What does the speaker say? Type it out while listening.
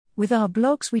With our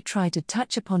blogs, we try to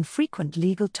touch upon frequent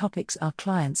legal topics our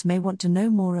clients may want to know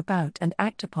more about and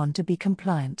act upon to be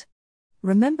compliant.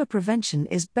 Remember, prevention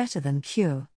is better than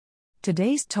cure.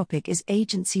 Today's topic is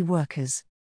agency workers.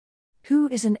 Who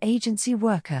is an agency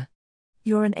worker?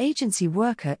 You're an agency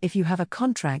worker if you have a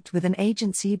contract with an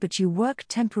agency but you work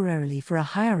temporarily for a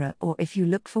hirer, or if you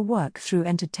look for work through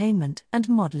entertainment and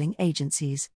modeling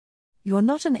agencies. You're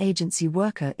not an agency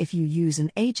worker if you use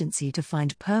an agency to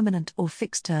find permanent or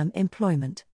fixed-term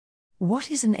employment.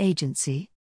 What is an agency?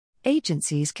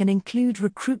 Agencies can include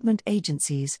recruitment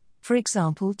agencies, for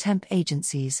example temp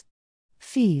agencies.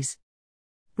 Fees.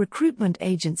 Recruitment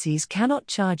agencies cannot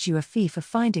charge you a fee for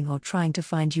finding or trying to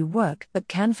find you work, but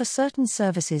can for certain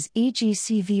services, e.g.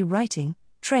 CV writing,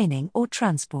 training or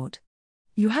transport.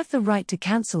 You have the right to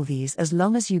cancel these as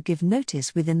long as you give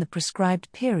notice within the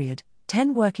prescribed period,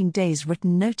 10 working days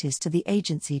written notice to the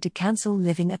agency to cancel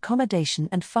living accommodation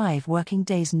and 5 working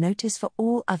days notice for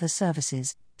all other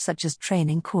services, such as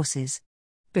training courses.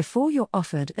 Before you're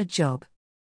offered a job.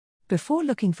 Before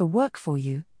looking for work for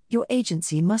you, your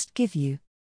agency must give you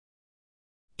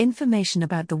information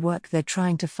about the work they're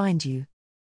trying to find you.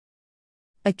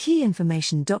 A key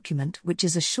information document, which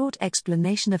is a short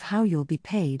explanation of how you'll be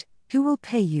paid, who will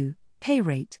pay you, pay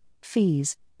rate,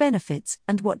 fees, benefits,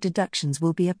 and what deductions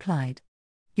will be applied.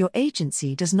 Your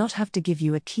agency does not have to give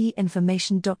you a key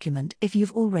information document if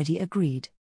you've already agreed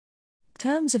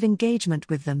terms of engagement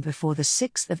with them before the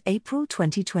 6th of April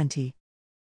 2020.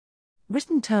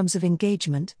 Written terms of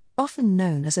engagement, often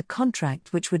known as a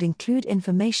contract, which would include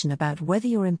information about whether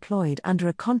you're employed under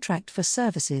a contract for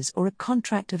services or a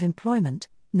contract of employment,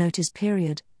 notice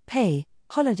period, pay,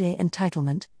 holiday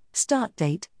entitlement, start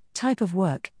date, type of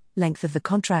work, length of the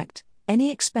contract, any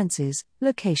expenses,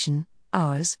 location,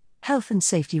 hours, health and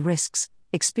safety risks,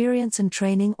 experience and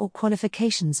training or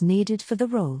qualifications needed for the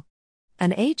role.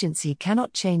 An agency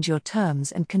cannot change your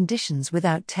terms and conditions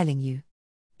without telling you.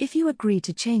 If you agree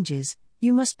to changes,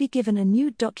 you must be given a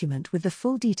new document with the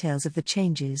full details of the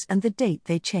changes and the date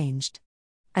they changed.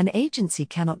 An agency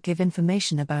cannot give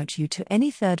information about you to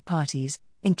any third parties,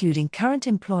 including current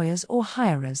employers or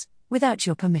hirers, without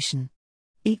your permission.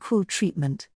 Equal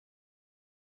treatment.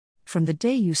 From the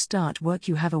day you start work,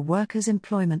 you have a worker's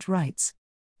employment rights.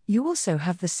 You also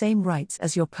have the same rights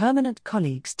as your permanent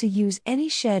colleagues to use any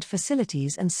shared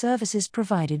facilities and services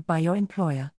provided by your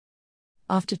employer.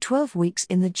 After 12 weeks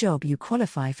in the job, you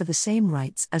qualify for the same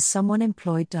rights as someone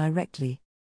employed directly.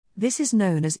 This is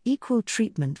known as equal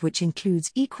treatment, which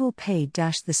includes equal pay -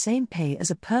 the same pay as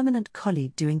a permanent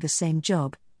colleague doing the same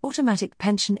job, automatic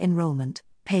pension enrollment,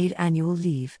 paid annual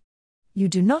leave. You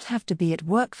do not have to be at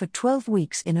work for 12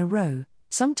 weeks in a row.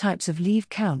 Some types of leave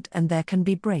count and there can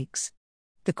be breaks.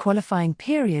 The qualifying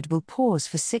period will pause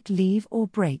for sick leave or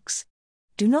breaks.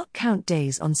 Do not count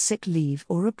days on sick leave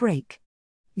or a break.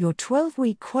 Your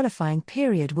 12-week qualifying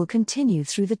period will continue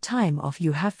through the time off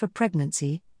you have for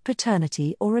pregnancy,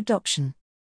 paternity or adoption.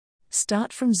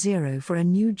 Start from zero for a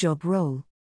new job role.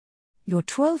 Your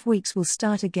 12 weeks will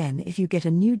start again if you get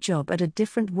a new job at a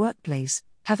different workplace,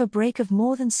 have a break of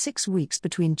more than 6 weeks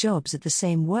between jobs at the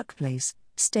same workplace,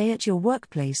 stay at your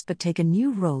workplace but take a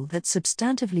new role that's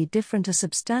substantively different. A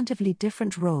substantively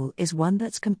different role is one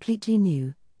that's completely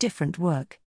new, different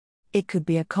work. It could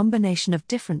be a combination of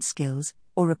different skills,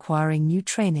 or requiring new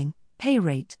training, pay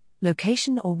rate,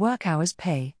 location or work hours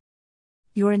pay.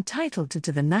 You're entitled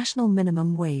to the national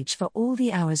minimum wage for all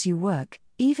the hours you work,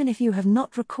 even if you have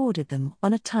not recorded them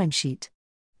on a timesheet.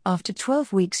 After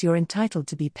 12 weeks you're entitled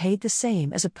to be paid the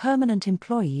same as a permanent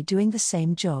employee doing the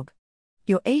same job.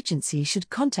 Your agency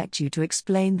should contact you to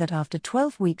explain that after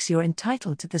 12 weeks you're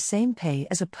entitled to the same pay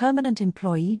as a permanent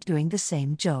employee doing the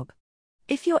same job.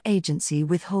 If your agency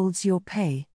withholds your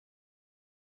pay,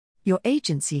 your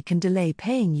agency can delay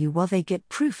paying you while they get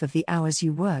proof of the hours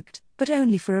you worked, but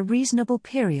only for a reasonable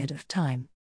period of time.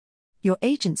 Your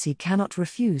agency cannot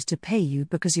refuse to pay you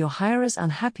because your hirer is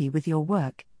unhappy with your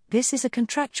work. This is a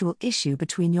contractual issue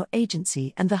between your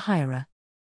agency and the hirer.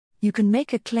 You can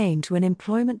make a claim to an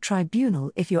employment tribunal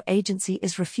if your agency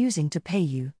is refusing to pay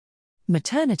you.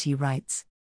 Maternity rights.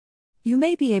 You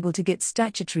may be able to get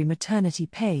statutory maternity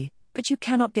pay, but you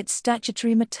cannot get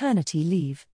statutory maternity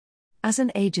leave. As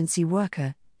an agency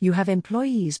worker, you have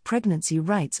employees' pregnancy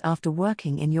rights after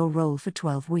working in your role for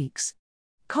 12 weeks.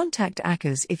 Contact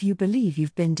ACAS if you believe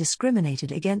you've been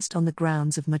discriminated against on the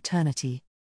grounds of maternity.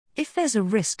 If there's a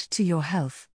risk to your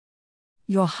health,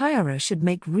 your hirer should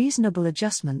make reasonable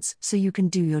adjustments so you can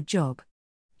do your job.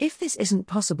 If this isn't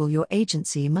possible, your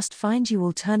agency must find you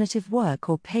alternative work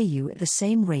or pay you at the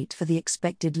same rate for the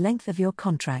expected length of your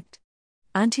contract.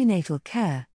 Antenatal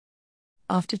care.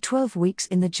 after 12 weeks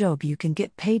in the job you can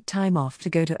get paid time off to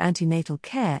go to antenatal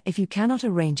care if you cannot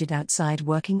arrange it outside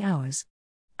working hours.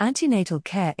 Antenatal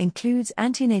care includes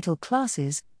antenatal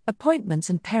classes, appointments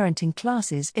and parenting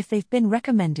classes if they've been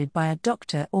recommended by a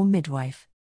doctor or midwife.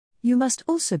 You must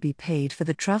also be paid for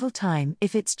the travel time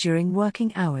if it's during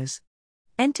working hours.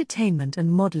 Entertainment and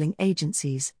modeling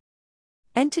agencies.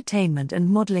 Entertainment and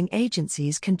modeling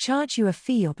agencies can charge you a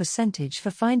fee or percentage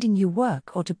for finding you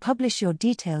work or to publish your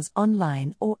details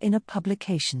online or in a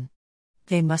publication.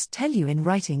 They must tell you in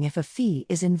writing if a fee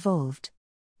is involved.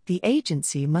 The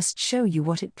agency must show you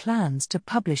what it plans to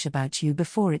publish about you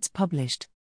before it's published.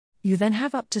 You then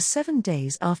have up to 7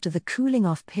 days after the cooling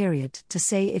off period to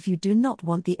say if you do not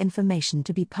want the information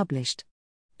to be published.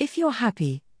 If you're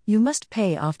happy, you must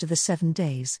pay after the 7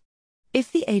 days. If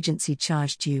the agency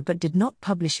charged you but did not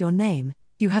publish your name,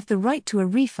 you have the right to a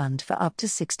refund for up to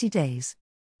 60 days.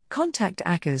 Contact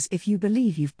ACCAS if you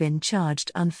believe you've been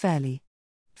charged unfairly.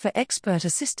 For expert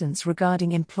assistance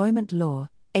regarding employment law,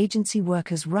 agency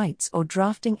workers' rights or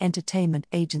drafting entertainment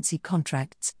agency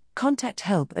contracts, contact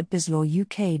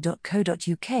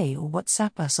help@bizlawuk.co.uk or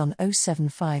WhatsApp us on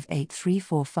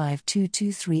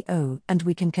 07583452230 and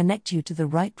we can connect you to the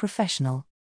right professional.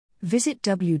 Visit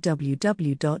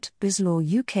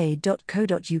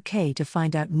www.bizlawuk.co.uk to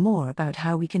find out more about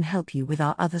how we can help you with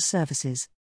our other services.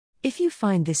 If you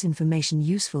find this information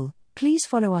useful, please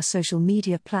follow our social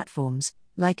media platforms,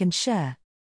 like and share.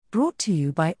 Brought to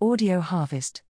you by Audio Harvest.